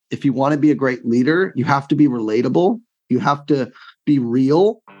if you want to be a great leader, you have to be relatable, you have to be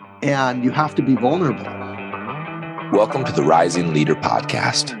real, and you have to be vulnerable. Welcome to the Rising Leader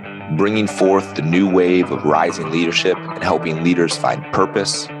Podcast, bringing forth the new wave of rising leadership and helping leaders find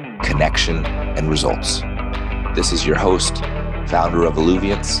purpose, connection, and results. This is your host, founder of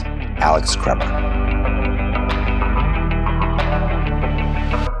Alluviance, Alex Kremer.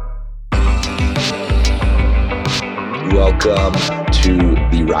 Welcome to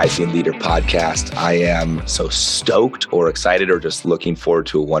the Rising Leader Podcast. I am so stoked or excited or just looking forward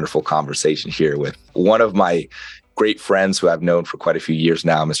to a wonderful conversation here with one of my great friends who I've known for quite a few years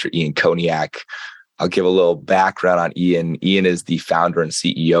now, Mr. Koniak. I'll give a little background on Ian. Ian is the founder and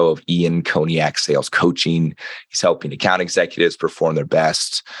CEO of Koniak Sales Coaching. He's helping account executives perform their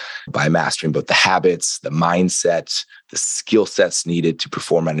best by mastering both the habits, the mindset, the skill sets needed to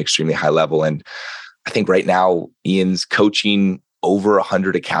perform at an extremely high level. And I think right now, Ian's coaching over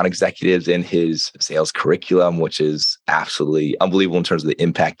 100 account executives in his sales curriculum, which is absolutely unbelievable in terms of the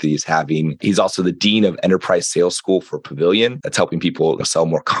impact that he's having. He's also the Dean of Enterprise Sales School for Pavilion. That's helping people sell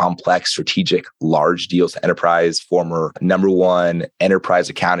more complex, strategic, large deals to enterprise, former #1 enterprise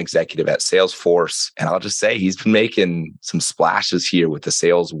account executive at Salesforce. And I'll just say he's been making some splashes here with the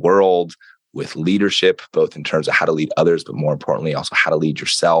sales world, with leadership, both in terms of how to lead others, but more importantly, also how to lead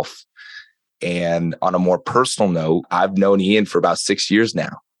yourself. And on a more personal note, I've known Ian for about 6 years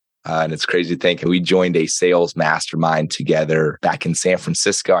now. And it's crazy to think we joined a sales mastermind together back in San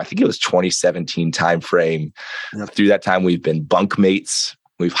Francisco. I think it was 2017 timeframe. Yep. Through that time, we've been bunkmates.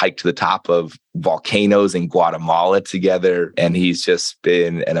 We've hiked to the top of volcanoes in Guatemala together. And he's just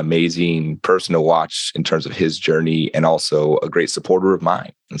been an amazing person to watch in terms of his journey and also a great supporter of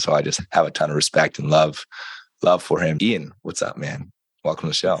mine. And so I just have a ton of respect and love for him. Ian, what's up, man? Welcome to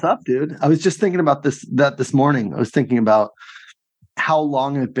the show. What's up, dude? I was just thinking about this morning. I was thinking about how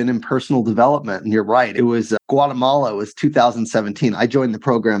long I've been in personal development. And you're right. It was Guatemala was 2017. I joined the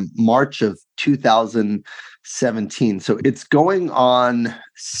program March of 2017. So it's going on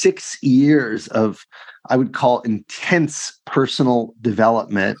 6 years of, I would call, intense personal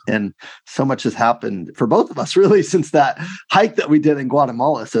development. And so much has happened for both of us really since that hike that we did in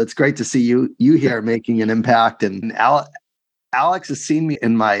Guatemala. So it's great to see you here making an impact. And Alex has seen me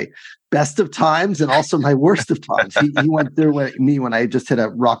in my best of times and also my worst of times. He went there with me when I just hit a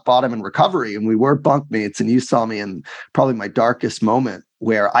rock bottom in recovery, and we were bunkmates. And you saw me in probably my darkest moment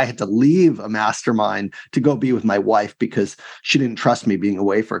where I had to leave a mastermind to go be with my wife because she didn't trust me being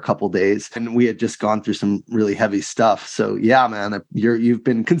away for a couple of days. And we had just gone through some really heavy stuff. So yeah, man, you've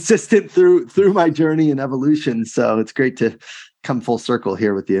been consistent through my journey and evolution. So it's great to come full circle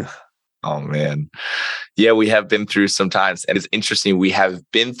here with you. Oh, man. Yeah, we have been through some times. And it's interesting. We have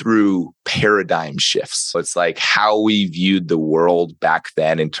been through paradigm shifts. So it's like how we viewed the world back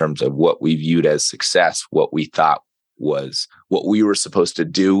then in terms of what we viewed as success, what we thought was what we were supposed to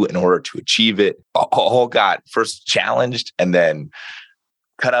do in order to achieve it, all got first challenged and then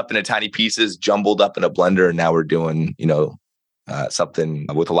cut up into tiny pieces, jumbled up in a blender. And now we're doing, something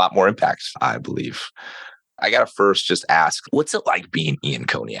with a lot more impact, I believe. I got to first just ask, what's it like being Ian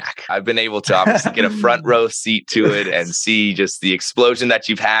Koniak? I've been able to obviously get a front row seat to it and see just the explosion that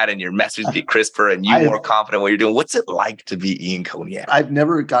you've had and your message get crisper and you more confident what you're doing. What's it like to be Ian Koniak? I've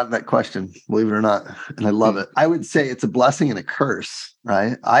never gotten that question, believe it or not. And I love it. I would say it's a blessing and a curse,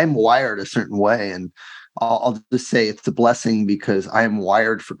 right? I'm wired a certain way. And I'll just say it's a blessing because I am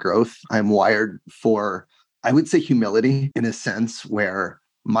wired for growth. I'm wired for, I would say, humility in a sense where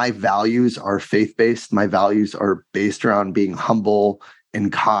my values are faith-based. My values are based around being humble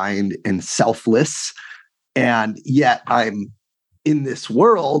and kind and selfless. And yet I'm in this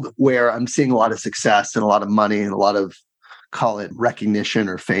world where I'm seeing a lot of success and a lot of money and a lot of, call it recognition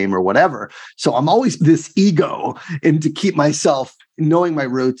or fame or whatever. So I'm always this ego, and to keep myself knowing my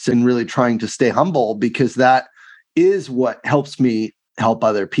roots and really trying to stay humble, because that is what helps me help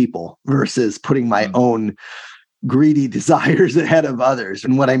other people versus putting my own greedy desires ahead of others.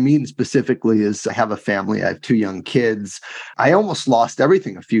 And what I mean specifically is I have a family. I have 2 young kids. I almost lost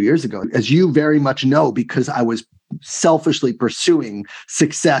everything a few years ago, as you very much know, because I was selfishly pursuing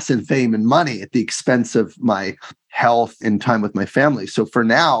success and fame and money at the expense of my health and time with my family. So for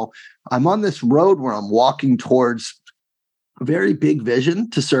now, I'm on this road where I'm walking towards a very big vision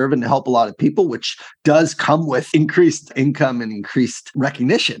to serve and to help a lot of people, which does come with increased income and increased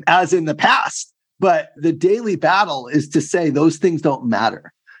recognition, as in the past. But the daily battle is to say those things don't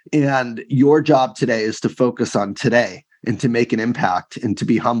matter. And your job today is to focus on today and to make an impact and to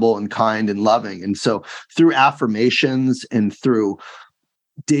be humble and kind and loving. And so through affirmations and through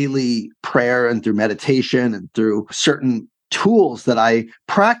daily prayer and through meditation and through certain tools that I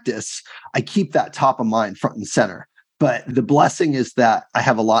practice, I keep that top of mind, front and center. But the blessing is that I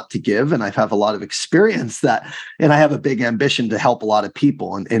have a lot to give and I have a lot of experience and I have a big ambition to help a lot of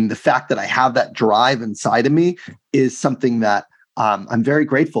people. And the fact that I have that drive inside of me is something that I'm very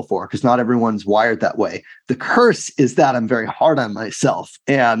grateful for, because not everyone's wired that way. The curse is that I'm very hard on myself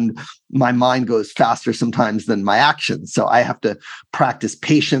and my mind goes faster sometimes than my actions. So I have to practice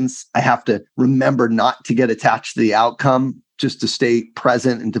patience. I have to remember not to get attached to the outcome, just to stay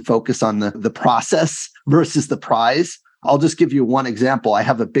present and to focus on the process versus the prize. I'll just give you one example. I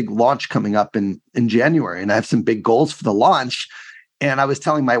have a big launch coming up in January, and I have some big goals for the launch. And I was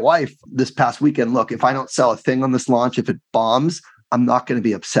telling my wife this past weekend, look, if I don't sell a thing on this launch, if it bombs, I'm not going to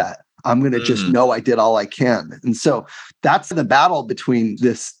be upset. I'm going to just know I did all I can. And so that's the battle between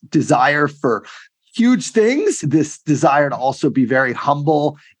this desire for huge things, this desire to also be very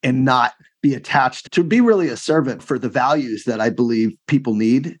humble and not be attached, to be really a servant for the values that I believe people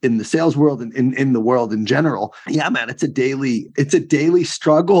need in the sales world and in the world in general. Yeah, man, it's a daily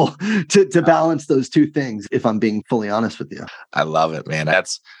struggle to balance those two things, if I'm being fully honest with you. I love it, man.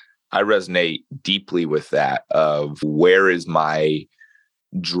 I resonate deeply with that of where is my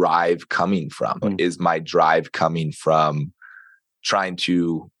drive coming from? Is my drive coming from trying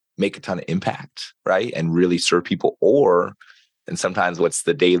to make a ton of impact, right? And really serve people? And sometimes what's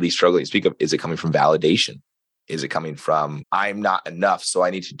the daily struggle you speak of? Is it coming from validation? Is it coming from, I'm not enough, so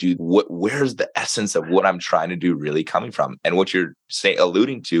I need to do where's the essence of what I'm trying to do really coming from? And what you're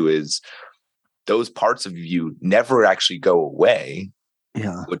alluding to is those parts of you never actually go away.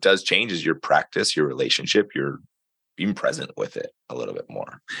 Yeah. What does change is your practice, your relationship, your being present with it a little bit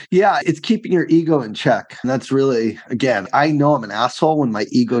more. Yeah, it's keeping your ego in check. And that's really, again, I know I'm an asshole when my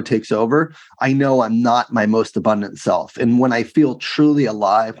ego takes over. I know I'm not my most abundant self. And when I feel truly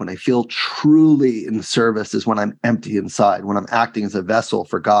alive, when I feel truly in service, is when I'm empty inside, when I'm acting as a vessel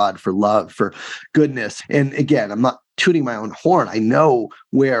for God, for love, for goodness. And again, I'm not tooting my own horn. I know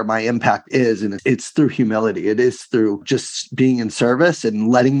where my impact is, and it's through humility. It is through just being in service and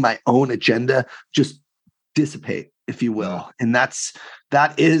letting my own agenda just dissipate, if you will. And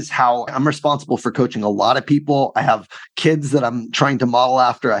that is how I'm responsible for coaching a lot of people. I have kids that I'm trying to model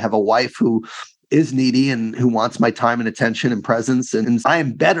after. I have a wife who is needy and who wants my time and attention and presence. And I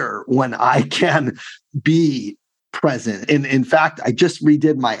am better when I can be present. And in fact, I just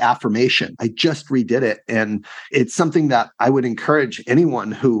redid my affirmation. I just redid it. And it's something that I would encourage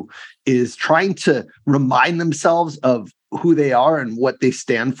anyone who is trying to remind themselves of who they are and what they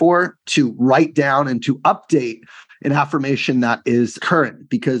stand for to write down and to update an affirmation that is current,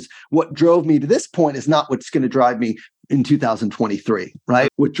 because what drove me to this point is not what's going to drive me in 2023, right?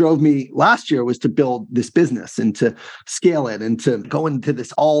 What drove me last year was to build this business and to scale it and to go into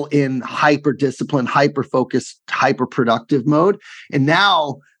this all-in hyper-disciplined, hyper-focused, hyper-productive mode. And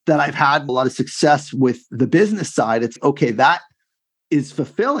now that I've had a lot of success with the business side, it's okay, that is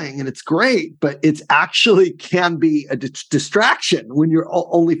fulfilling and it's great, but it's actually can be a distraction when you're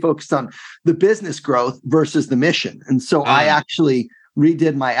only focused on the business growth versus the mission. And so I actually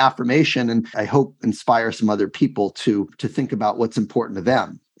redid my affirmation, and I hope inspire some other people to think about what's important to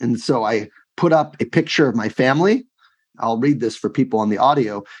them. And so I put up a picture of my family. I'll read this for people on the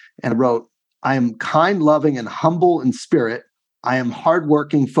audio. And I wrote, I am kind, loving, and humble in spirit. I am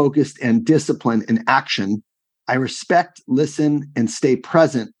hardworking, focused, and disciplined in action. I respect, listen, and stay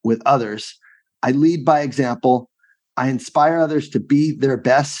present with others. I lead by example. I inspire others to be their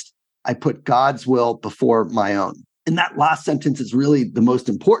best. I put God's will before my own. And that last sentence is really the most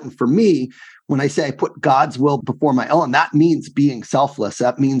important for me. When I say I put God's will before my own, that means being selfless.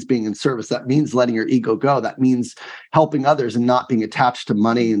 That means being in service. That means letting your ego go. That means helping others and not being attached to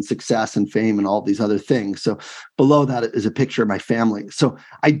money and success and fame and all these other things. So below that is a picture of my family. So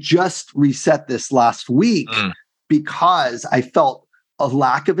I just reset this last week because I felt a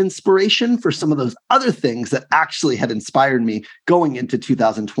lack of inspiration for some of those other things that actually had inspired me going into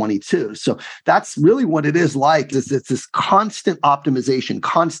 2022. So that's really what it is like. It's this constant optimization,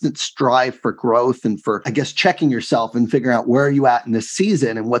 constant strive for growth and for, I guess, checking yourself and figuring out where are you at in this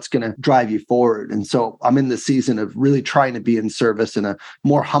season and what's going to drive you forward. And so I'm in the season of really trying to be in service in a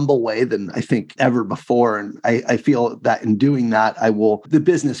more humble way than I think ever before. And I feel that in doing that, the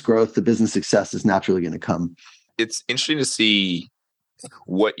business growth, the business success is naturally going to come. It's interesting to see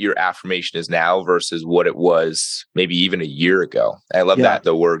what your affirmation is now versus what it was maybe even a year ago. I love that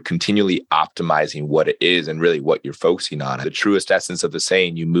the word continually optimizing what it is and really what you're focusing on. The truest essence of the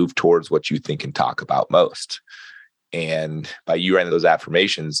saying, you move towards what you think and talk about most. And by you writing those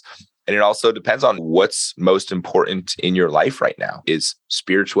affirmations, And it also depends on what's most important in your life right now. Is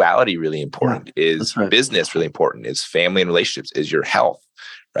spirituality really important? Yeah, Is that's right. business really important? Is family and relationships? Is your health?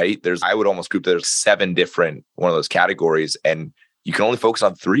 Right? I would almost group there's 7 different one of those categories, and you can only focus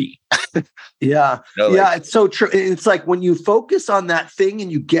on 3. Yeah. Yeah. It's so true. It's like when you focus on that thing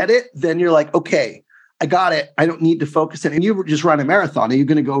and you get it, then you're like, okay, I got it. I don't need to focus on it. And you just run a marathon. Are you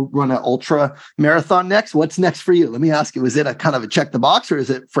going to go run an ultra marathon next? What's next for you? Let me ask you, was it a kind of a check the box, or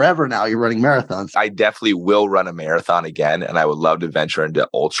is it forever now you're running marathons? I definitely will run a marathon again, and I would love to venture into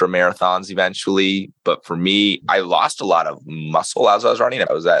ultra marathons eventually. But for me, I lost a lot of muscle as I was running.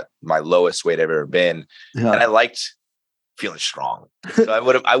 I was at my lowest weight I've ever been. Yeah. And I liked feeling strong. So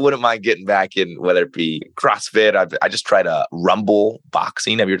I wouldn't mind getting back in, whether it be CrossFit. I just tried a Rumble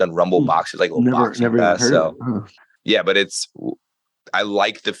boxing. Have you ever done Rumble boxing? Like a little boxing never fest. heard So of it. Huh. yeah, but I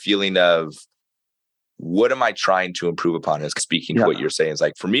like the feeling of what am I trying to improve upon? Is speaking to what you're saying is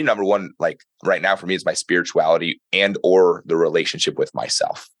like, for me, number one, like right now for me, is my spirituality and or the relationship with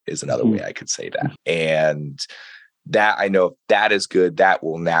myself is another way I could say that. And that I know if that is good, that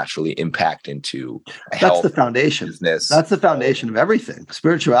will naturally impact into health. That's the foundation. Business. That's the foundation of everything.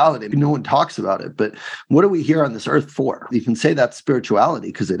 Spirituality. No one talks about it, but what are we here on this earth for? You can say that's spirituality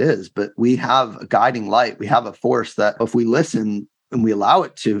because it is, but we have a guiding light. We have a force that if we listen and we allow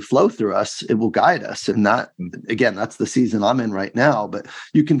it to flow through us, it will guide us. And that, again, that's the season I'm in right now. But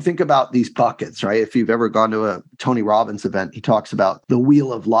you can think about these buckets, right? If you've ever gone to a Tony Robbins event, he talks about the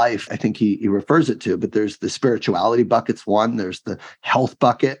wheel of life. I think he refers it to, but there's the spirituality buckets. One, there's the health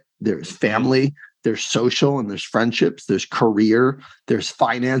bucket, there's family, there's social, and there's friendships, there's career, there's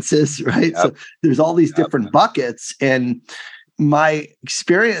finances, right? Yep. So there's all these different buckets. And my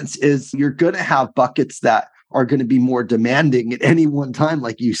experience is you're going to have buckets that are going to be more demanding at any one time,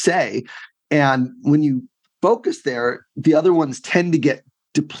 like you say. And when you focus there, the other ones tend to get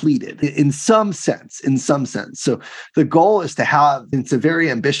depleted in some sense. So the goal is to have, it's a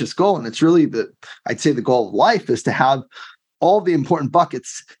very ambitious goal. And it's really I'd say the goal of life is to have all the important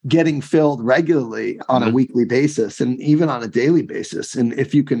buckets getting filled regularly on a weekly basis and even on a daily basis. And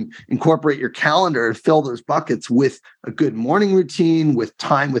if you can incorporate your calendar and fill those buckets with a good morning routine, with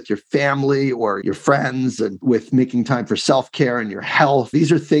time with your family or your friends, and with making time for self-care and your health,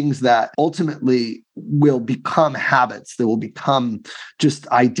 these are things that ultimately will become habits. That will become just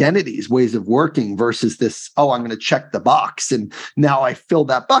identities, ways of working versus this, I'm going to check the box and now I fill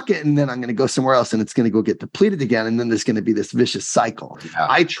that bucket and then I'm going to go somewhere else and it's going to go get depleted again. And then there's going to be this vicious cycle. Yeah.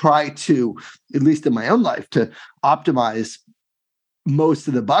 I try to, at least in my own life, to optimize most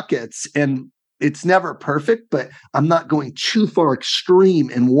of the buckets, and it's never perfect, but I'm not going too far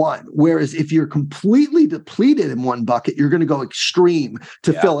extreme in one. Whereas if you're completely depleted in one bucket, you're going to go extreme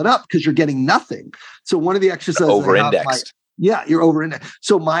to fill it up because you're getting nothing. So one of the exercises over-indexed. You're over-indexed.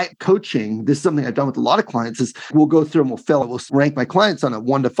 So my coaching, this is something I've done with a lot of clients, is we'll go through and we'll rank my clients on a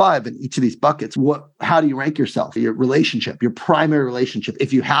 1 to 5 in each of these buckets. How do you rank yourself? Your relationship, your primary relationship.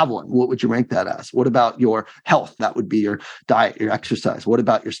 If you have one, what would you rank that as? What about your health? That would be your diet, your exercise. What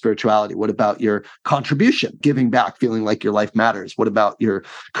about your spirituality? What about your contribution, giving back, feeling like your life matters? What about your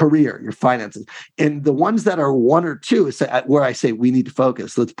career, your finances? And the ones that are 1 or 2 is where I say we need to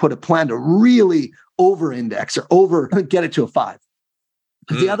focus. Let's put a plan to really over-index or get it to a 5.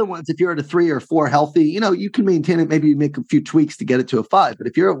 The other ones, if you're at a 3 or 4 healthy, you can maintain it. Maybe you make a few tweaks to get it to a 5. But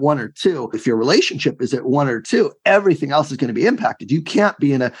if you're at 1 or 2, if your relationship is at 1 or 2, everything else is going to be impacted. You can't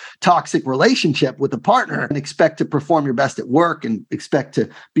be in a toxic relationship with a partner and expect to perform your best at work and expect to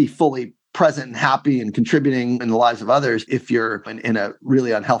be fully present and happy and contributing in the lives of others if you're in a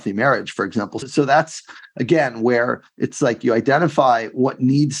really unhealthy marriage, for example. So that's, again, where it's like you identify what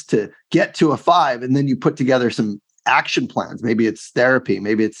needs to get to a 5, and then you put together some action plans. Maybe it's therapy.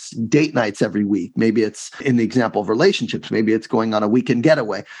 Maybe it's date nights every week. Maybe it's, in the example of relationships, maybe it's going on a weekend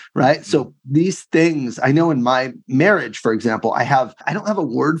getaway, right? So these things, I know in my marriage, for example, I don't have a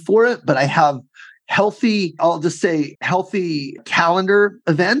word for it, but I have healthy calendar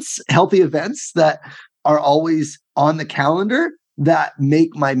events, healthy events that are always on the calendar that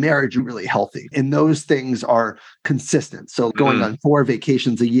make my marriage really healthy. And those things are consistent. So going on 4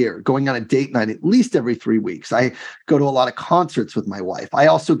 vacations a year, going on a date night at least every 3 weeks. I go to a lot of concerts with my wife. I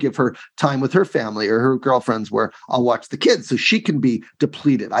also give her time with her family or her girlfriends where I'll watch the kids so she can be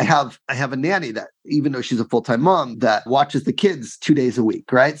depleted. I have a nanny that, even though she's a full-time mom, that watches the kids 2 days a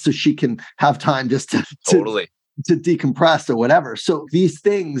week, right? So she can have time just to decompress or whatever. So these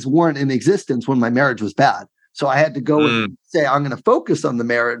things weren't in existence when my marriage was bad. So I had to go and say, I'm going to focus on the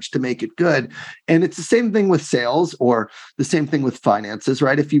marriage to make it good. And it's the same thing with sales or the same thing with finances,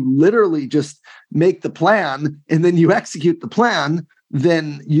 right? If you literally just make the plan and then you execute the plan,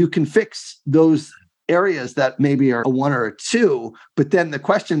 then you can fix those areas that maybe are a 1 or a 2. But then the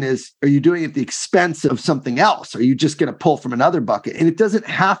question is, are you doing it at the expense of something else? Are you just going to pull from another bucket? And it doesn't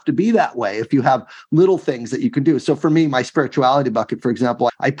have to be that way if you have little things that you can do. So for me, my spirituality bucket, for example,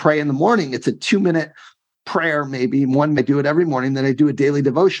 I pray in the morning. It's a 2-minute prayer, maybe one. I do it every morning. Then I do a daily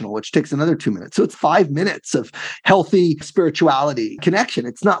devotional, which takes another 2 minutes. So it's 5 minutes of healthy spirituality connection.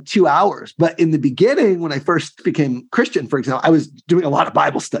 It's not 2 hours. But in the beginning, when I first became Christian, for example, I was doing a lot of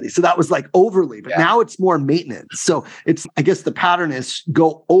Bible study. So that was like overly, but now it's more maintenance. So it's, I guess the pattern is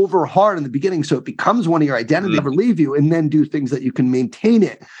go over hard in the beginning so it becomes one of your identity, never leave you, and then do things that you can maintain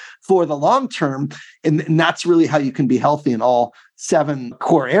it for the long term. And that's really how you can be healthy in all 7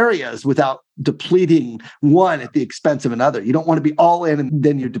 core areas without depleting one at the expense of another. You don't want to be all in and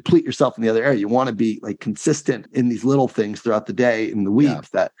then you deplete yourself in the other area. You want to be like consistent in these little things throughout the day and the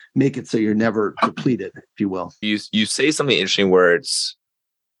week that make it so you're never depleted, if you will. You say something interesting where it's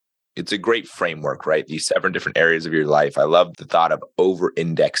a great framework, right? These 7 different areas of your life. I love the thought of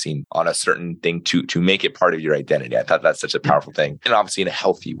over-indexing on a certain thing to make it part of your identity. I thought that's such a powerful thing. And obviously in a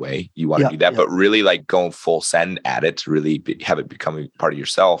healthy way, you want to do that, but really like going full send at it to really have it become a part of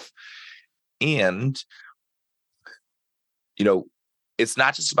yourself. And, it's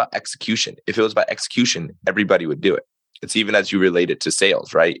not just about execution. If it was about execution, everybody would do it. It's even as you relate it to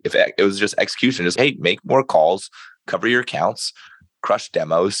sales, right? If it was just execution, just, hey, make more calls, cover your accounts, crush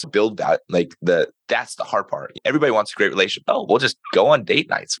demos, build that. That's the hard part. Everybody wants a great relationship. Oh, we'll just go on date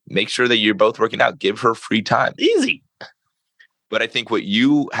nights. Make sure that you're both working out. Give her free time. Easy. But I think what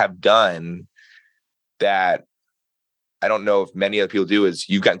you have done that I don't know if many other people do is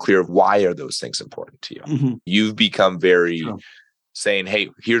you've gotten clear of why are those things important to you. Mm-hmm. You've become very saying, hey,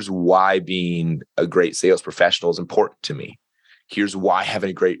 here's why being a great sales professional is important to me. Here's why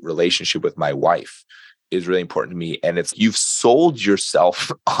having a great relationship with my wife is really important to me. And it's you've sold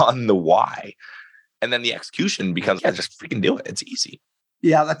yourself on the why. And then the execution becomes, just freaking do it. It's easy.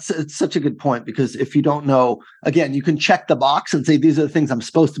 Yeah, it's such a good point, because if you don't know, again, you can check the box and say, these are the things I'm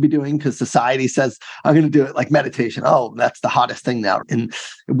supposed to be doing because society says I'm going to do it, like meditation. Oh, that's the hottest thing now. And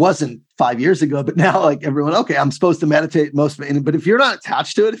it wasn't 5 years ago, but now like everyone, okay, I'm supposed to meditate most of it. But if you're not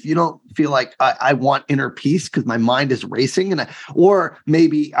attached to it, if you don't feel like I want inner peace because my mind is racing or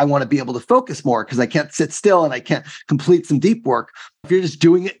maybe I want to be able to focus more because I can't sit still and I can't complete some deep work. If you're just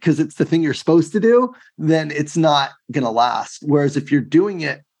doing it because it's the thing you're supposed to do, then it's not going to last. Whereas if you're doing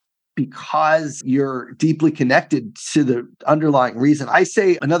it because you're deeply connected to the underlying reason, I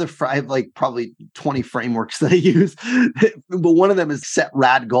say I have like probably 20 frameworks that I use, but one of them is set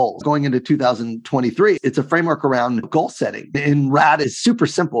RAD goals. Going into 2023, it's a framework around goal setting. And RAD is super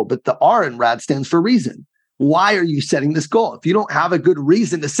simple, but the R in RAD stands for reason. Why are you setting this goal? If you don't have a good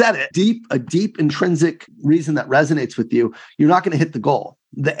reason to set it, a deep intrinsic reason that resonates with you, you're not going to hit the goal.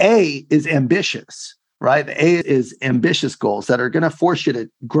 The A is ambitious, right? The A is ambitious goals that are going to force you to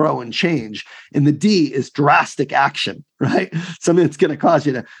grow and change. And the D is drastic action, right? Something that's going to cause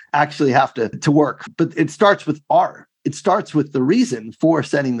you to actually have to work. But it starts with R. It starts with the reason for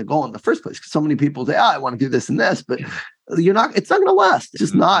setting the goal in the first place. Because so many people say, I want to do this and this, but it's not going to last. It's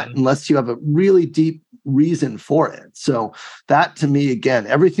just not, unless you have a really deep reason for it. So that, to me, again,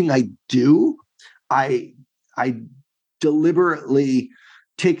 everything I do, I deliberately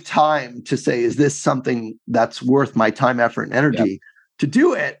take time to say, is this something that's worth my time, effort, and energy to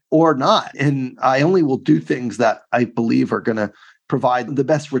do it or not? And I only will do things that I believe are going to provide the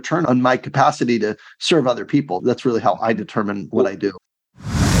best return on my capacity to serve other people. That's really how I determine what I do.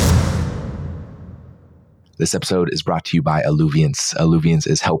 This episode is brought to you by Alluviance. Alluviance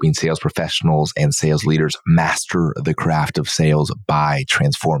is helping sales professionals and sales leaders master the craft of sales by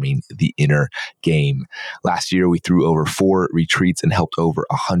transforming the inner game. Last year, we threw over 4 retreats and helped over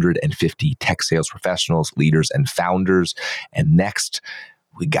 150 tech sales professionals, leaders, and founders. And next,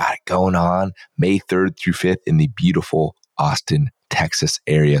 we got it going on May 3rd through 5th in the beautiful Austin, Texas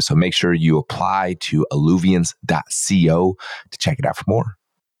area. So make sure you apply to alluviance.co to check it out for more.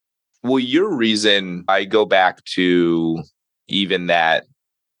 Well, your reason, I go back to even that,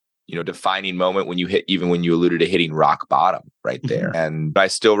 defining moment when you alluded to hitting rock bottom right there. Mm-hmm. And I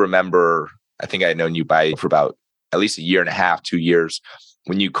still remember, I think I had known you for about at least a year and a half, 2 years,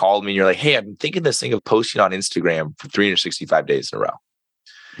 when you called me and you're like, hey, I've been thinking this thing of posting on Instagram for 365 days in a row.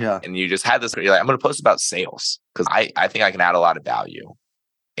 Yeah. And you just had this, you're like, I'm going to post about sales because I think I can add a lot of value.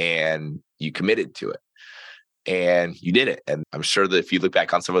 And you committed to it. And you did it. And I'm sure that if you look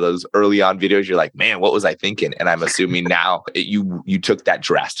back on some of those early on videos, you're like, man, what was I thinking? And I'm assuming now you took that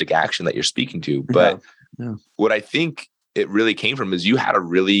drastic action that you're speaking to. But what I think it really came from is you had a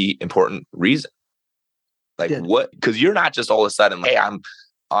really important reason. Like what? Because you're not just all of a sudden, hey, I'm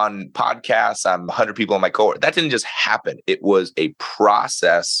on podcasts, I'm 100 people in my cohort. That didn't just happen. It was a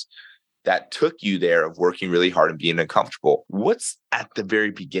process that took you there of working really hard and being uncomfortable. What's at the very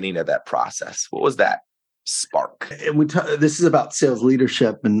beginning of that process? What was that spark? And this is about sales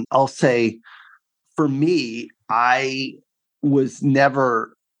leadership. And I'll say, for me, I was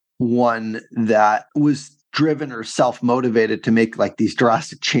never one that was driven or self-motivated to make like these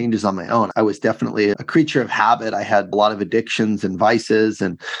drastic changes on my own. I was definitely a creature of habit. I had a lot of addictions and vices.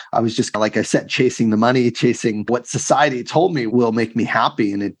 And I was just, like I said, chasing the money, chasing what society told me will make me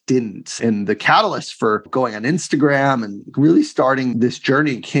happy. And it didn't. And the catalyst for going on Instagram and really starting this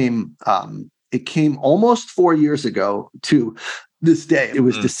journey came almost 4 years ago to this day. It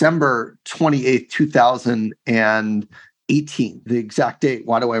was December 28th, 2018, the exact date.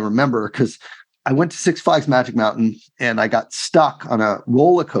 Why do I remember? Because I went to Six Flags Magic Mountain and I got stuck on a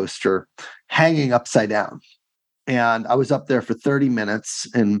roller coaster hanging upside down. And I was up there for 30 minutes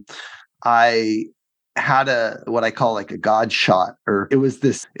and I had what I call like a God shot, or it was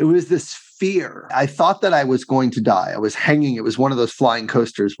this fear. I thought that I was going to die. I was hanging. It was one of those flying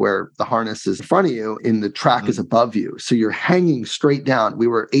coasters where the harness is in front of you and the track is above you. So you're hanging straight down. We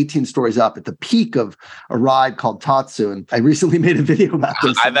were 18 stories up at the peak of a ride called Tatsu. And I recently made a video about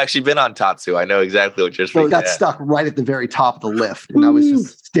this. I've actually been on Tatsu. I know exactly what you're saying. So I got stuck right at the very top of the lift. And I was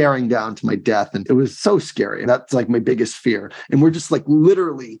just staring down to my death. And it was so scary. And that's like my biggest fear. And we're just like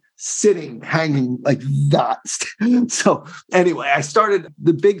literally sitting, hanging like that. So anyway,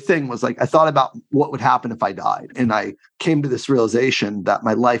 the big thing was like, I thought about what would happen if I died. And I came to this realization that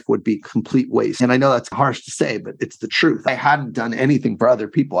my life would be complete waste. And I know that's harsh to say, but it's the truth. I hadn't done anything for other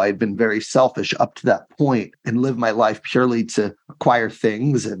people. I had been very selfish up to that point and lived my life purely to acquire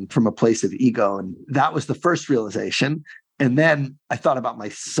things and from a place of ego. And that was the first realization. And then I thought about my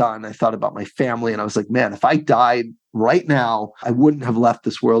son, I thought about my family, and I was like, man, if I died right now, I wouldn't have left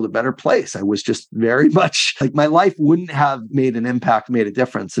this world a better place. I was just very much like my life wouldn't have made an impact, made a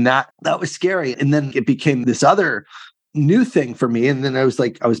difference. And that was scary. And then it became this other new thing for me. And then I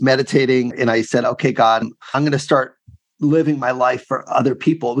was meditating and I said, okay, God, I'm going to start living my life for other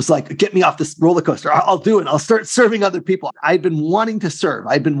people. It was like, get me off this roller coaster. I'll do it. I'll start serving other people. I'd been wanting to serve.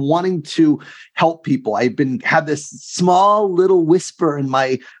 I'd been wanting to help people. Had this small little whisper in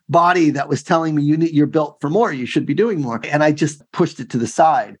my body that was telling me, you're built for more. You should be doing more. And I just pushed it to the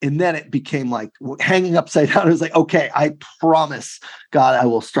side. And then it became like hanging upside down. I was like, okay, I promise, God, I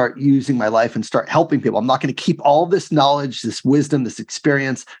will start using my life and start helping people. I'm not going to keep all this knowledge, this wisdom, this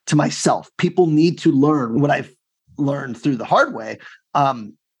experience to myself. People need to learn what I've learned through the hard way.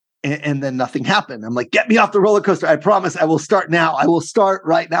 And then nothing happened. I'm like, get me off the roller coaster. I promise I will start now. I will start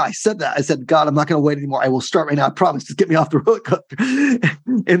right now. I said that. I said, God, I'm not going to wait anymore. I will start right now. I promise. Just get me off the roller coaster.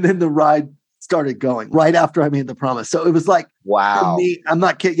 And then the ride started going right after I made the promise. So it was like, wow. For me, I'm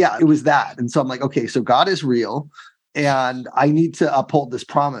not kidding. Yeah, it was that. And so I'm like, okay, so God is real. And I need to uphold this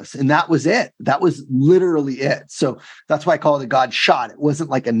promise. And that was it. That was literally it. So that's why I call it a God shot. It wasn't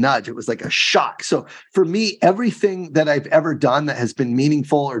like a nudge. It was like a shock. So for me, everything that I've ever done that has been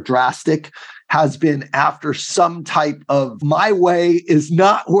meaningful or drastic has been after some type of my way is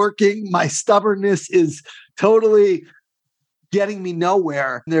not working. My stubbornness is totally getting me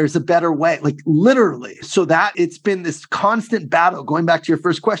nowhere. There's a better way, like literally. So that it's been this constant battle, going back to your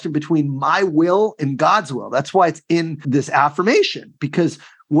first question, between my will and God's will. That's why it's in this affirmation, because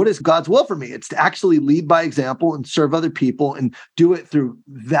what is God's will for me? It's to actually lead by example and serve other people and do it through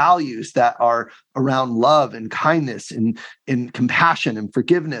values that are around love and kindness and compassion and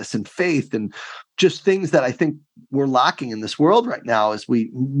forgiveness and faith and just things that I think we're lacking in this world right now as we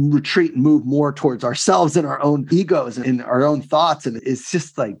retreat and move more towards ourselves and our own egos and our own thoughts. And it's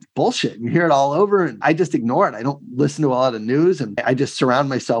just like bullshit. You hear it all over and I just ignore it. I don't listen to a lot of news and I just surround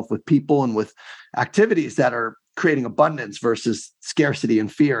myself with people and with activities that are creating abundance versus scarcity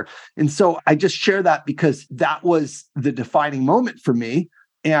and fear. And so I just share that because that was the defining moment for me.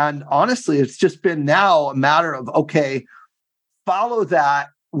 And honestly, it's just been now a matter of, okay, follow that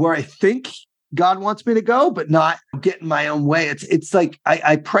where I think God wants me to go, but not get in my own way. It's like,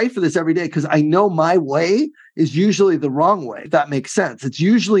 I pray for this every day because I know my way is usually the wrong way, if that makes sense. It's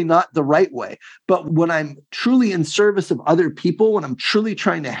usually not the right way. But when I'm truly in service of other people, when I'm truly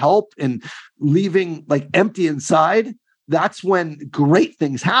trying to help and leaving like empty inside, that's when great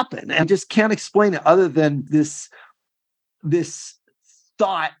things happen. And I just can't explain it other than this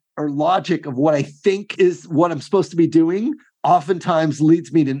thought or logic of what I think is what I'm supposed to be doing oftentimes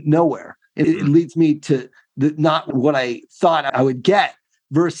leads me to nowhere. It leads me to not what I thought I would get,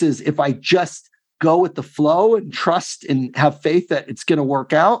 versus if I just go with the flow and trust and have faith that it's going to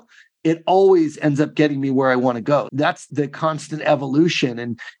work out, it always ends up getting me where I want to go. That's the constant evolution.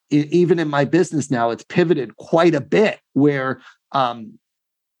 And even in my business now, it's pivoted quite a bit where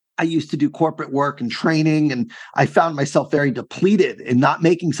I used to do corporate work and training, and I found myself very depleted and not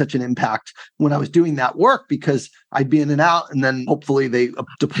making such an impact when I was doing that work because I'd be in and out, and then hopefully they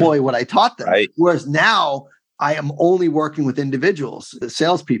deploy what I taught them. Right. Whereas now I am only working with individuals, the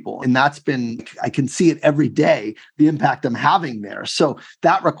salespeople, and I can see it every day, the impact I'm having there. So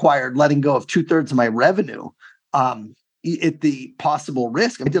that required letting go of 2/3 of my revenue. At the possible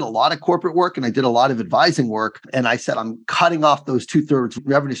risk. I did a lot of corporate work and I did a lot of advising work. And I said, I'm cutting off those 2/3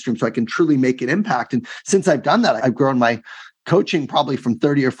 revenue streams so I can truly make an impact. And since I've done that, I've grown my coaching probably from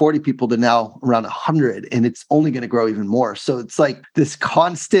 30 or 40 people to now around 100. And it's only going to grow even more. So it's like this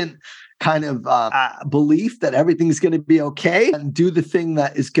constant kind of belief that everything's going to be okay and do the thing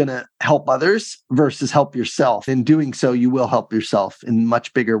that is going to help others versus help yourself. In doing so, you will help yourself in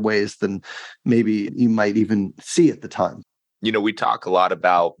much bigger ways than maybe you might even see at the time. We talk a lot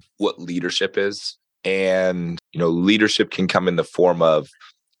about what leadership is, and, leadership can come in the form of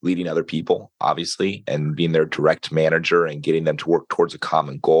leading other people, obviously, and being their direct manager and getting them to work towards a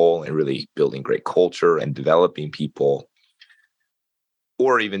common goal and really building great culture and developing people.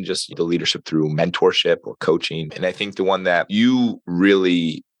 Or even just the leadership through mentorship or coaching. And I think the one that you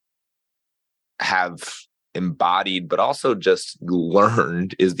really have embodied, but also just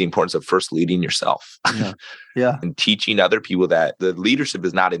learned, is the importance of first leading yourself. Yeah. And teaching other people that the leadership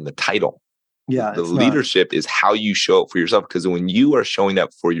is not in the title. Yeah. The leadership is how you show up for yourself. Because when you are showing up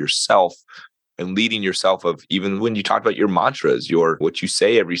for yourself and leading yourself, of even when you talk about your mantras, what you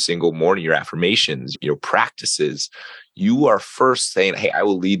say every single morning, your affirmations, your practices, you are first saying, hey, I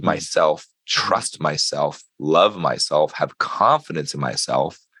will lead myself, trust myself, love myself, have confidence in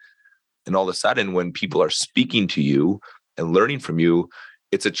myself. And all of a sudden, when people are speaking to you and learning from you,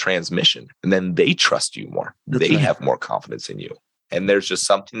 it's a transmission. And then they trust you more. They have more confidence in you. And there's just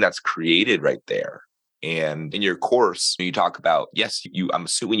something that's created right there. And in your course, you talk about, yes, I'm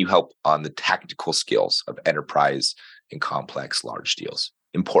assuming you help on the tactical skills of enterprise and complex large deals.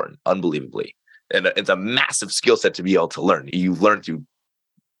 Important, unbelievably. And it's a massive skill set to be able to learn. You've learned through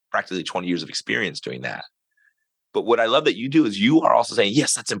practically 20 years of experience doing that. But what I love that you do is you are also saying,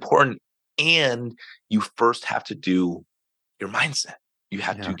 yes, that's important. And you first have to do your mindset. You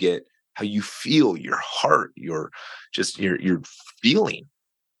have to get how you feel, your heart, your feeling.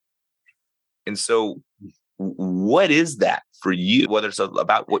 And so what is that for you, whether it's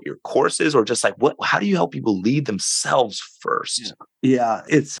about what your course is or just like how do you help people lead themselves first? Yeah,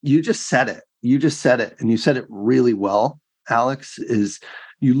 you just said it. You just said it, and you said it really well, Alex, is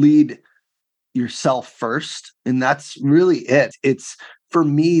you lead yourself first. And that's really it. It's, for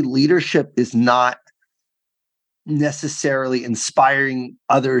me, leadership is not necessarily inspiring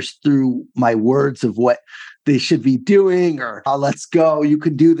others through my words of what they should be doing or let's go, you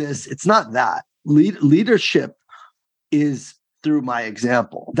can do this. It's not that. Leadership is through my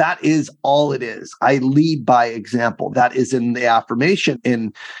example. That is all it is. I lead by example. That is in the affirmation.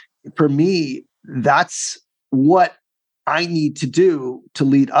 And for me, that's what I need to do to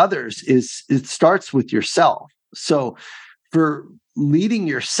lead others. Is it starts with yourself. So for leading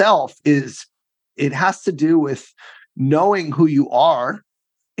yourself, it has to do with knowing who you are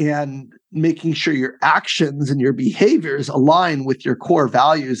and making sure your actions and your behaviors align with your core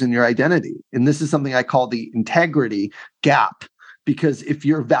values and your identity. And this is something I call the integrity gap, because if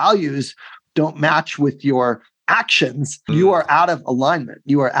your values don't match with your actions, you are out of alignment.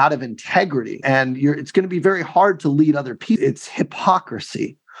 You are out of integrity, and it's going to be very hard to lead other people. It's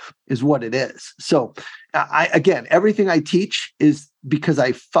hypocrisy is what it is. So again, everything I teach is because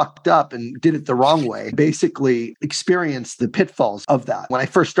I fucked up and did it the wrong way, basically experienced the pitfalls of that. When I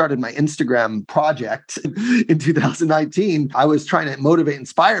first started my Instagram project in 2019, I was trying to motivate,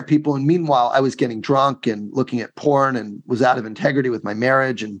 inspire people. And meanwhile, I was getting drunk and looking at porn and was out of integrity with my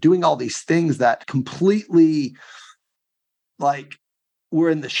marriage and doing all these things that completely were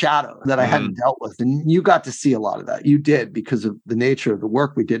in the shadow that I hadn't dealt with. And you got to see a lot of that. You did, because of the nature of the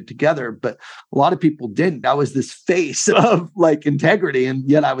work we did together. But a lot of people didn't. I was this face of integrity, and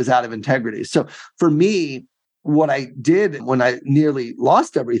yet I was out of integrity. So for me, what I did when I nearly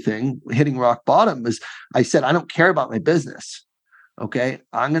lost everything, hitting rock bottom, is I said, I don't care about my business. Okay.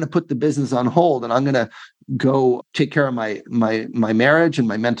 I'm going to put the business on hold, and I'm going to go take care of my marriage and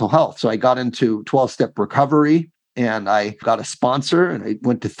my mental health. So I got into 12-step recovery. And I got a sponsor, and I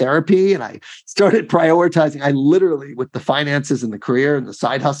went to therapy, and I started prioritizing. I literally, with the finances and the career and the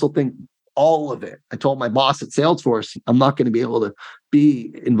side hustle thing, all of it. I told my boss at Salesforce, I'm not going to be able to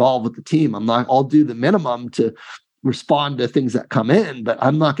be involved with the team. I'll do the minimum to respond to things that come in, but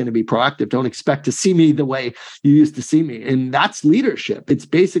I'm not going to be proactive. Don't expect to see me the way you used to see me. And that's leadership. It's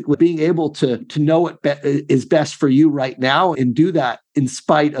basically being able to know what is best for you right now and do that in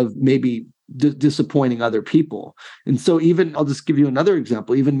spite of maybe disappointing other people. And so even, I'll just give you another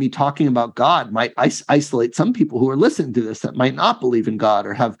example, even me talking about God might isolate some people who are listening to this that might not believe in God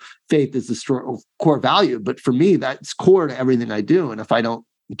or have faith as a core value. But for me, that's core to everything I do. And if I don't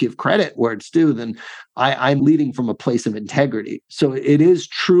give credit where it's due, then I'm leading from a place of integrity. So it is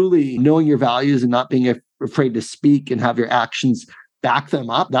truly knowing your values and not being afraid to speak and have your actions back them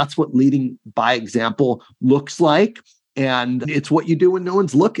up. That's what leading by example looks like. And it's what you do when no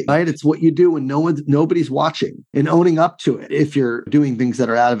one's looking, right? It's what you do when nobody's watching, and owning up to it. If you're doing things that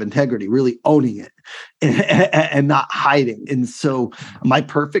are out of integrity, really owning it and not hiding. And so, am I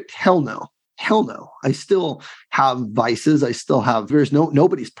perfect? Hell no. Hell no. I still have vices. I still have,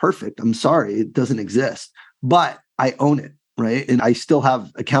 nobody's perfect. I'm sorry. It doesn't exist, but I own it. Right. And I still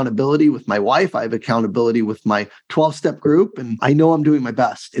have accountability with my wife. I have accountability with my 12-step group, and I know I'm doing my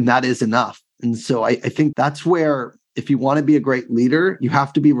best, and that is enough. And so I think that's where, if you want to be a great leader, you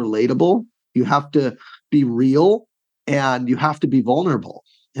have to be relatable, you have to be real, and you have to be vulnerable.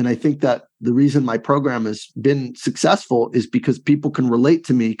 And I think that the reason my program has been successful is because people can relate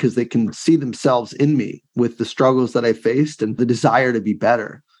to me because they can see themselves in me with the struggles that I faced and the desire to be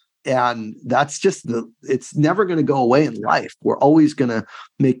better. And that's just it's never going to go away in life. We're always going to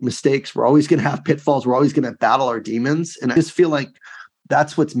make mistakes. We're always going to have pitfalls. We're always going to battle our demons. And I just feel like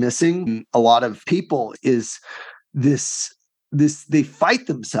that's what's missing in a lot of people is this, they fight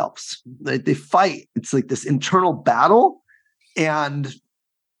themselves. They fight. It's like this internal battle, and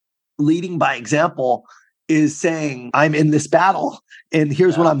leading by example is saying, I'm in this battle and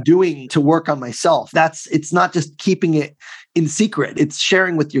here's what I'm doing to work on myself. It's not just keeping it in secret. It's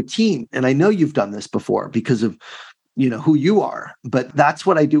sharing with your team. And I know you've done this before because of, who you are, but that's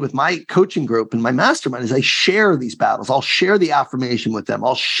what I do with my coaching group and my mastermind is I share these battles. I'll share the affirmation with them.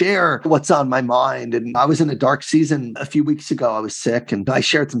 I'll share what's on my mind. And I was in a dark season a few weeks ago. I was sick and I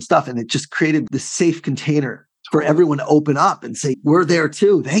shared some stuff, and it just created this safe container for everyone to open up and say, we're there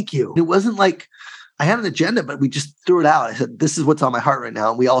too. Thank you. It wasn't like I had an agenda, but we just threw it out. I said, this is what's on my heart right now.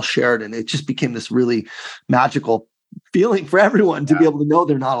 And we all shared, and it just became this really magical feeling for everyone to be able to know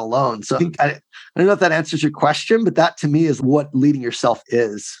they're not alone. So I don't know if that answers your question, but that to me is what leading yourself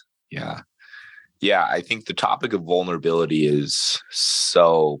is. Yeah. Yeah. I think the topic of vulnerability is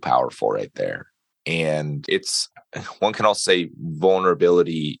so powerful right there. And one can also say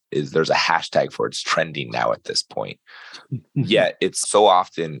vulnerability there's a hashtag for it's trending now at this point. Yet it's so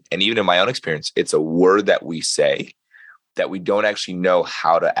often, and even in my own experience, it's a word that we say that we don't actually know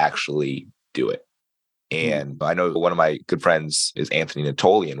how to actually do it. And I know one of my good friends is Anthony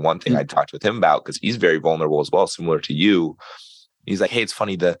Natoli. And one thing I talked with him about, because he's very vulnerable as well, similar to you. He's like, hey, it's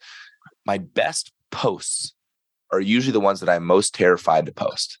funny. My best posts are usually the ones that I'm most terrified to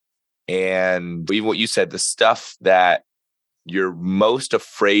post. And even what you said, the stuff that you're most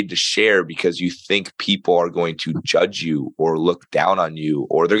afraid to share because you think people are going to judge you or look down on you,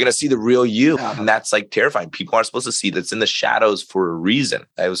 or they're going to see the real you. Yeah. And that's like terrifying. People aren't supposed to see that's in the shadows for a reason.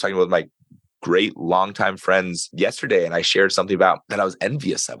 I was talking with my great longtime friends yesterday, and I shared something about that I was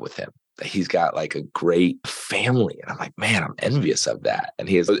envious of with him. That he's got like a great family. And I'm like, man, I'm envious of that. And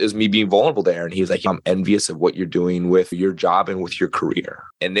it was me being vulnerable there. And he was like, I'm envious of what you're doing with your job and with your career.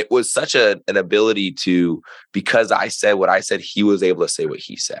 And it was such an ability to, because I said what I said, he was able to say what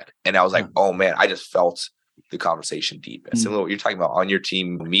he said. And I was like, oh man, I just felt the conversation deep. And similar to what you're talking about on your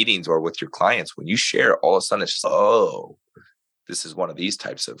team meetings or with your clients, when you share, all of a sudden it's just, oh, this is one of these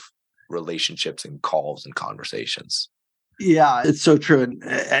types of relationships and calls and conversations. Yeah, it's so true. And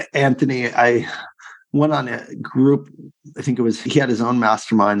Anthony, I went on a group, I think he had his own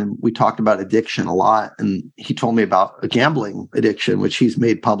mastermind, and we talked about addiction a lot. And he told me about a gambling addiction, which he's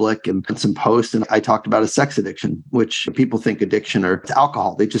made public and some posts. And I talked about a sex addiction, which people think addiction or it's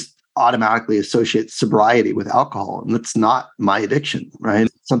alcohol. They just automatically associate sobriety with alcohol. And that's not my addiction, right?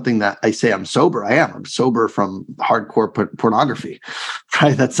 It's something that I say I'm sober. I'm sober from hardcore pornography,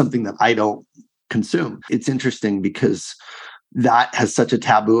 right? That's something that I don't consume. It's interesting because that has such a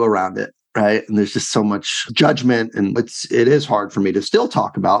taboo around it, right? And there's just so much judgment, and it is hard for me to still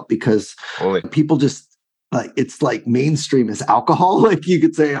talk about because people just like, it's like mainstream is alcohol. Like you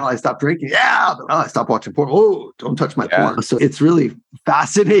could say, oh, I stopped drinking. Yeah, but I stopped watching porn. Oh, don't touch my porn. So it's really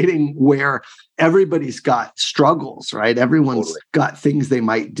fascinating where everybody's got struggles, right? Everyone's got things they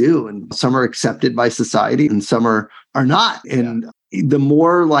might do, and some are accepted by society and some are not. And the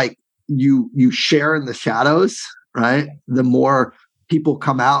more like you share in the shadows, right? The more people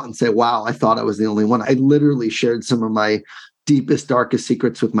come out and say, wow, I thought I was the only one. I literally shared some of my deepest, darkest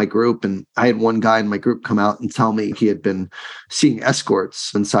secrets with my group. And I had one guy in my group come out and tell me he had been seeing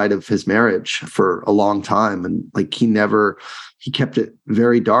escorts inside of his marriage for a long time. And like he kept it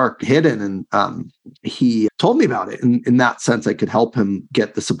very dark, hidden. And he told me about it. And in that sense, I could help him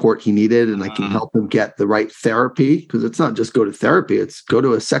get the support he needed, and I can help him get the right therapy, because it's not just go to therapy, it's go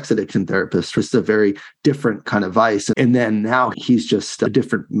to a sex addiction therapist. It's a very different kind of vice. And then now he's just a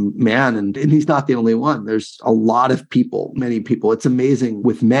different man. And he's not the only one. There's a lot of people, many people. It's amazing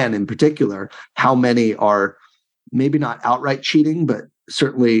with men in particular, how many are maybe not outright cheating, but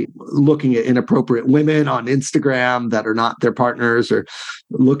certainly looking at inappropriate women on Instagram that are not their partners, or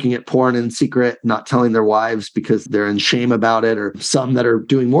looking at porn in secret, not telling their wives because they're in shame about it, or some that are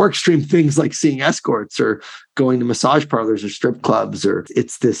doing more extreme things like seeing escorts or going to massage parlors or strip clubs. Or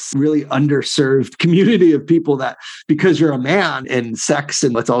it's this really underserved community of people that, because you're a man and sex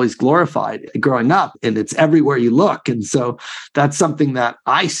and what's always glorified growing up, and it's everywhere you look. And so that's something that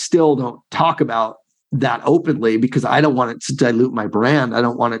I still don't talk about that openly, because I don't want it to dilute my brand. I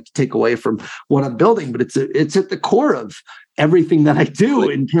don't want it to take away from what I'm building, but it's at the core of everything that I do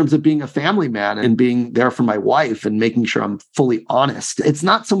in terms of being a family man and being there for my wife and making sure I'm fully honest. It's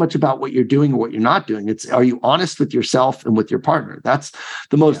not so much about what you're doing or what you're not doing. It's, are you honest with yourself and with your partner? That's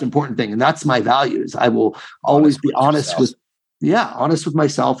the most important thing. And that's my values. I will always be honest with honest with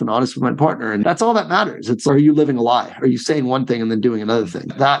myself and honest with my partner. And that's all that matters. It's, are you living a lie? Are you saying one thing and then doing another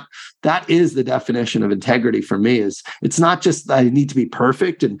thing? That is the definition of integrity for me. Is it's not just that I need to be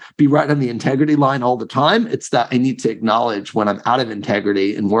perfect and be right on the integrity line all the time. It's that I need to acknowledge when I'm out of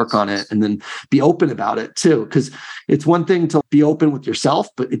integrity and work on it, and then be open about it too. Because it's one thing to be open with yourself,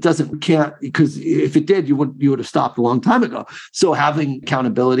 but because if it did, you would have stopped a long time ago. So having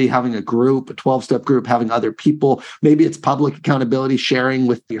accountability, having a group, a 12-step group, having other people, maybe it's public accountability, sharing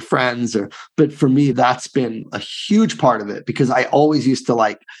with your friends, but for me, that's been a huge part of it, because I always used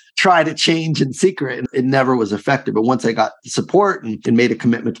to try to change in secret, and it never was effective. But once I got support and made a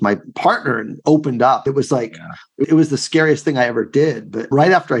commitment to my partner and opened up, it was it was the scariest thing I ever did. But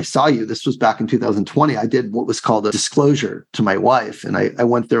right after I saw you, this was back in 2020, I did what was called a disclosure to my wife. And I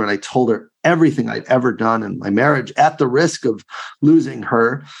went there and I told her everything I'd ever done in my marriage, at the risk of losing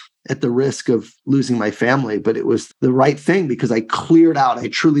her, at the risk of losing my family. But it was the right thing, because I cleared out, I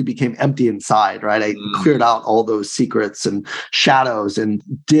truly became empty inside, right? I cleared out all those secrets and shadows and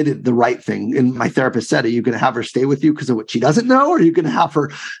did it the right thing. And my therapist said, are you going to have her stay with you because of what she doesn't know? Or are you going to have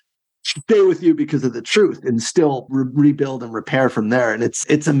her stay with you because of the truth and still rebuild and repair from there? And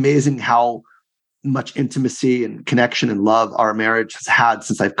it's amazing how much intimacy and connection and love our marriage has had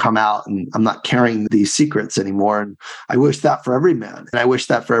since I've come out, and I'm not carrying these secrets anymore. And I wish that for every man, and I wish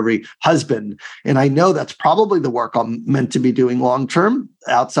that for every husband. And I know that's probably the work I'm meant to be doing long-term,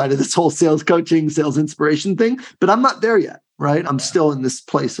 outside of this whole sales coaching, sales inspiration thing, but I'm not there yet, right? I'm still in this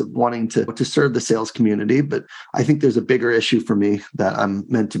place of wanting to serve the sales community, but I think there's a bigger issue for me that I'm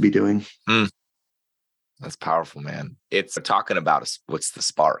meant to be doing. That's powerful, man. It's talking about what's the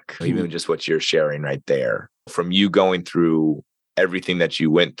spark, even just what you're sharing right there, from you going through everything that you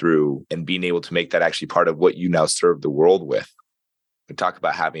went through and being able to make that actually part of what you now serve the world with. We talk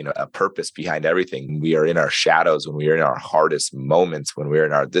about having a purpose behind everything. We are in our shadows, when we are in our hardest moments, when we're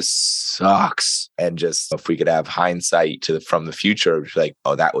in our, this sucks. And just if we could have hindsight from the future, like,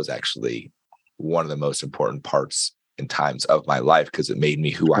 oh, that was actually one of the most important parts in times of my life, because it made me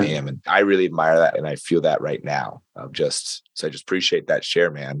who I am. And I really admire that. And I feel that right now. So I just appreciate that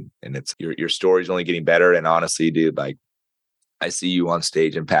share, man. And it's your story's only getting better. And honestly, dude, I see you on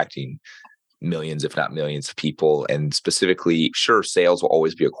stage impacting millions, if not millions of people. And specifically, sure, sales will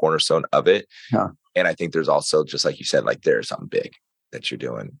always be a cornerstone of it. Yeah. And I think there's also, just like you said, there's something big that you're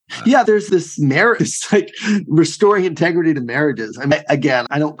doing. There's this marriage, it's like restoring integrity to marriages. I mean, again,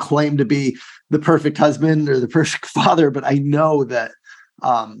 I don't claim to be the perfect husband or the perfect father, but I know that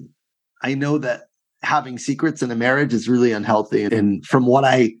having secrets in a marriage is really unhealthy. And from what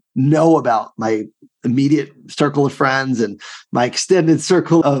I know about my immediate circle of friends and my extended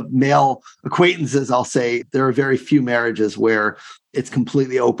circle of male acquaintances, I'll say there are very few marriages where it's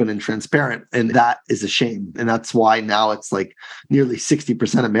completely open and transparent. And that is a shame. And that's why now it's nearly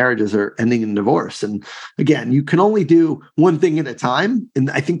 60% of marriages are ending in divorce. And again, you can only do one thing at a time. And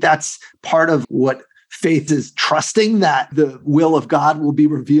I think that's part of what faith is, trusting that the will of God will be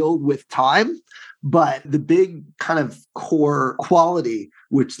revealed with time. But the big kind of core quality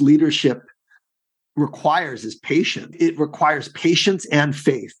which leadership requires is patience. It requires patience and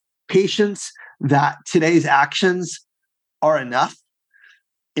faith. Patience that today's actions are enough,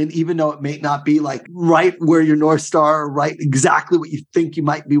 And even though it may not be like right where your North Star, right exactly what you think you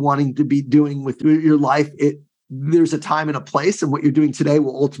might be wanting to be doing with your life, there's a time and a place, and what you're doing today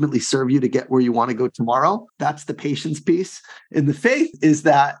will ultimately serve you to get where you want to go tomorrow. That's the patience piece. And the faith is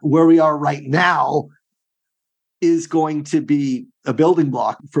that where we are right now is going to be a building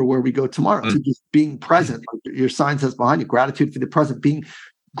block for where we go tomorrow. So just being present, like your sign says behind you, gratitude for the present.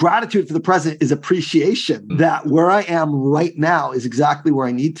 Gratitude for the present is appreciation that where I am right now is exactly where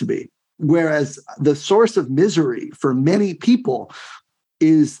I need to be. Whereas the source of misery for many people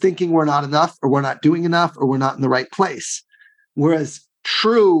is thinking we're not enough, or we're not doing enough, or we're not in the right place. Whereas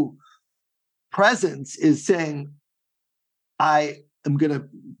true presence is saying, I am going to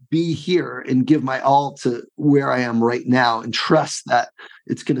be here and give my all to where I am right now and trust that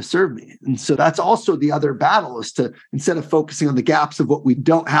it's going to serve me. And so that's also the other battle, is to, instead of focusing on the gaps of what we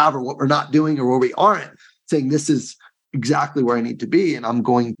don't have or what we're not doing or where we aren't, saying this is exactly where I need to be, and I'm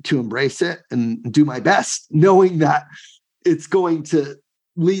going to embrace it and do my best, knowing that it's going to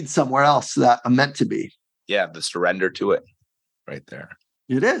lead somewhere else that I'm meant to be. Yeah, the surrender to it right there.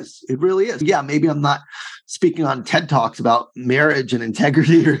 It is. It really is. Yeah, maybe I'm not speaking on TED Talks about marriage and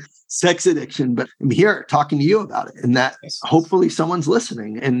integrity or sex addiction, but I'm here talking to you about it, and that hopefully someone's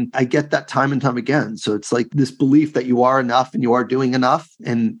listening. And I get that time and time again. So it's like this belief that you are enough and you are doing enough,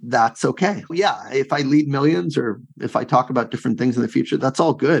 and that's okay. Yeah, if I lead millions or if I talk about different things in the future, that's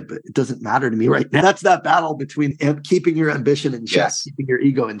all good, but it doesn't matter to me right now. That's that battle between keeping your ambition in check, keeping your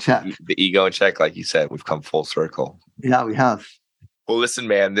ego in check. The ego in check, like you said, we've come full circle. Yeah, we have. Well, listen,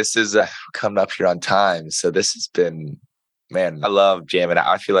 man, this is coming up here on time. So this has been, man, I love jamming.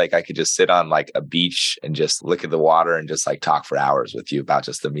 I feel like I could just sit on like a beach and just look at the water and just like talk for hours with you about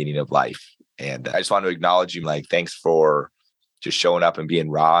just the meaning of life. And I just want to acknowledge you. Like, thanks for just showing up and being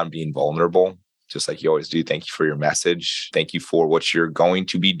raw and being vulnerable, just like you always do. Thank you for your message. Thank you for what you're going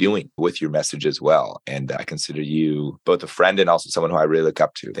to be doing with your message as well. And I consider you both a friend and also someone who I really look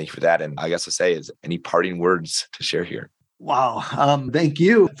up to. Thank you for that. And I guess to say is, any parting words to share here? Wow. Thank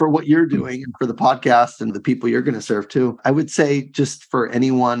you for what you're doing and for the podcast and the people you're going to serve too. I would say, just for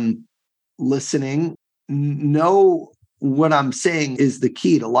anyone listening, know what I'm saying is the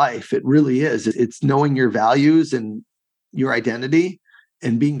key to life. It really is. It's knowing your values and your identity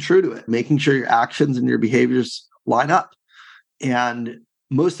and being true to it, making sure your actions and your behaviors line up. And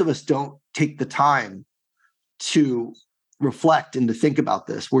most of us don't take the time to reflect and to think about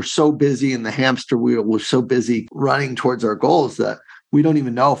this. We're so busy in the hamster wheel. We're so busy running towards our goals that we don't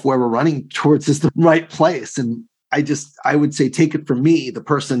even know if where we're running towards is the right place. And I would say, take it from me, the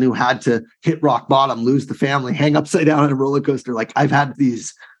person who had to hit rock bottom, lose the family, hang upside down on a roller coaster. Like, I've had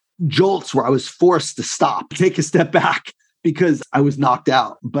these jolts where I was forced to stop, take a step back because I was knocked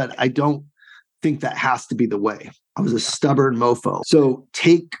out. But I don't think that has to be the way. I was a stubborn mofo. So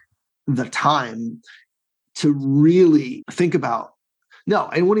take the time to really think about. No,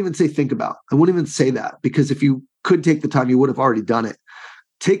 I won't even say think about. I won't even say that, because if you could take the time, you would have already done it.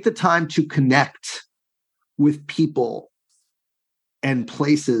 Take the time to connect with people and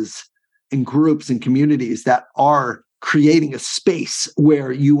places and groups and communities that are creating a space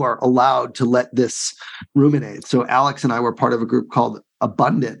where you are allowed to let this ruminate. So Alex and I were part of a group called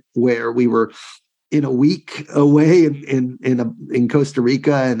Abundant, where we were in a week away in Costa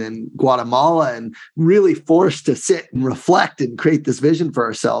Rica and in Guatemala, and really forced to sit and reflect and create this vision for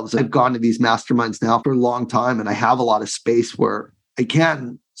ourselves. I've gone to these masterminds now for a long time, and I have a lot of space where I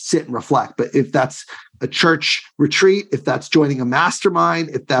can sit and reflect. But if that's a church retreat, if that's joining a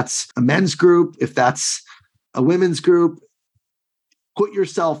mastermind, if that's a men's group, if that's a women's group, put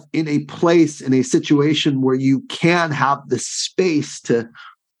yourself in a place, in a situation where you can have the space to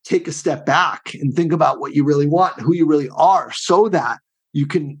take a step back and think about what you really want, who you really are, so that you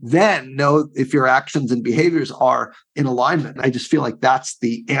can then know if your actions and behaviors are in alignment. I just feel like that's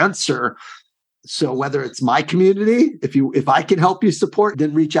the answer. So whether it's my community, if I can help you support,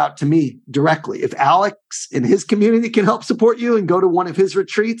 then reach out to me directly. If Alex in his community can help support you and go to one of his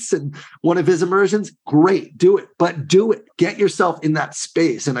retreats and one of his immersions, great, do it. But do it. Get yourself in that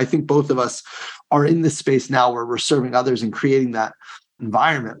space. And I think both of us are in this space now where we're serving others and creating that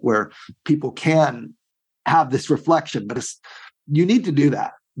environment where people can have this reflection. But you need to do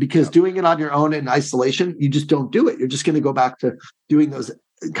that, because doing it on your own in isolation, you just don't do it. You're just going to go back to doing those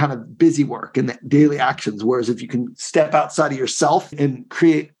kind of busy work and the daily actions. Whereas if you can step outside of yourself and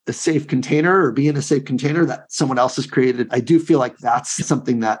create a safe container, or be in a safe container that someone else has created, I do feel like that's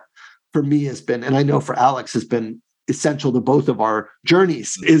something that for me has been, and I know for Alex has been, essential to both of our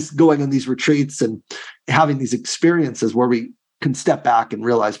journeys, is going on these retreats and having these experiences where we can step back and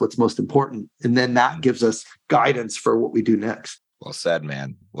realize what's most important. And then that gives us guidance for what we do next. Well said,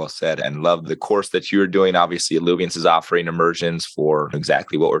 man. Well said. And love the course that you're doing. Obviously, Illuviance is offering immersions for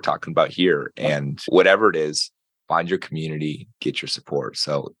exactly what we're talking about here. And whatever it is, find your community, get your support.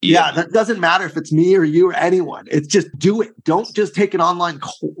 So yeah, that doesn't matter if it's me or you or anyone. It's just do it. Don't just take an online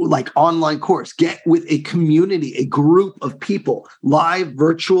course. Get with a community, a group of people, live,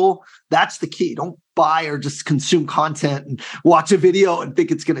 virtual. That's the key. Don't buy or just consume content and watch a video and think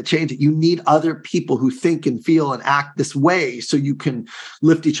it's going to change it. You need other people who think and feel and act this way so you can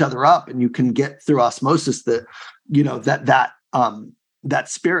lift each other up and you can get through osmosis that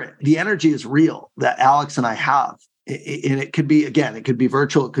spirit. The energy is real that Alex and I have. And it could be, again, it could be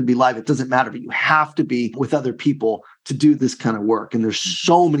virtual, it could be live. It doesn't matter, but you have to be with other people to do this kind of work. And there's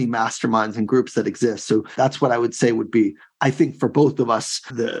so many masterminds and groups that exist. So that's what I would say would be, I think for both of us,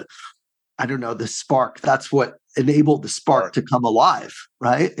 the spark. That's what enabled the spark to come alive,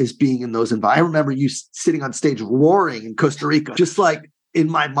 right? Is being in those environments. I remember you sitting on stage roaring in Costa Rica, just like in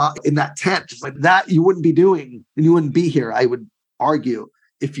my mind, in that tent, just like that you wouldn't be doing and you wouldn't be here, I would argue,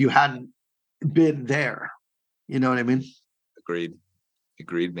 if you hadn't been there. You know what I mean?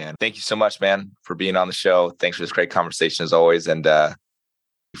 Agreed, man. Thank you so much, man, for being on the show. Thanks for this great conversation as always. And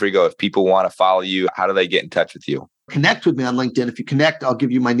before you go, if people want to follow you, how do they get in touch with you? Connect with me on LinkedIn. If you connect, I'll give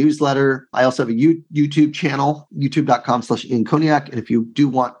you my newsletter. I also have a YouTube channel, youtube.com/Ian Koniak. And if you do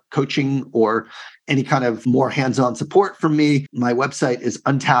want coaching or any kind of more hands-on support from me, my website is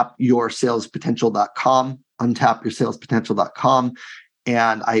untapyoursalespotential.com, untapyoursalespotential.com.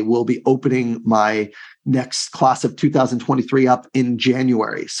 And I will be opening my next class of 2023 up in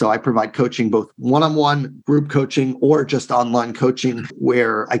January. So I provide coaching, both one-on-one group coaching or just online coaching,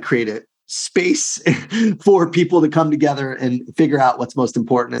 where I create a space for people to come together and figure out what's most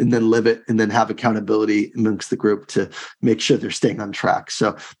important and then live it and then have accountability amongst the group to make sure they're staying on track.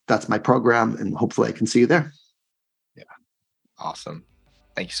 So that's my program, and hopefully I can see you there. Yeah. Awesome.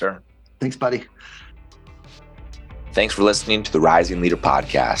 Thank you, sir. Thanks, buddy. Thanks for listening to the Rising Leader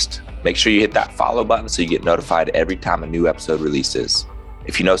Podcast. Make sure you hit that follow button so you get notified every time a new episode releases.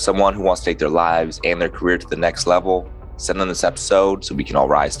 If you know someone who wants to take their lives and their career to the next level, send them this episode so we can all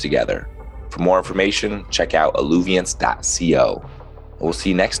rise together. For more information, check out alluviance.co. We'll see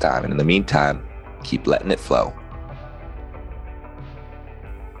you next time. And in the meantime, keep letting it flow.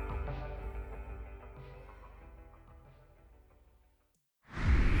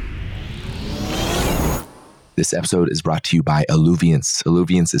 This episode is brought to you by Illuviance.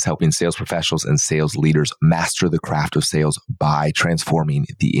 Illuviance is helping sales professionals and sales leaders master the craft of sales by transforming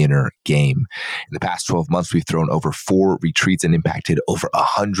the inner game. In the past 12 months, we've thrown over 4 retreats and impacted over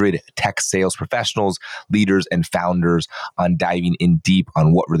 100 tech sales professionals, leaders, and founders on diving in deep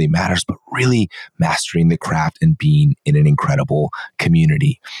on what really matters, but really mastering the craft and being in an incredible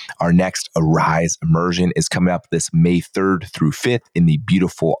community. Our next Arise immersion is coming up this May 3rd through 5th in the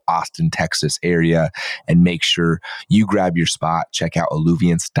beautiful Austin, Texas area. And make sure you grab your spot. Check out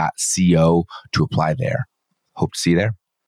alluviance.co to apply there. Hope to see you there.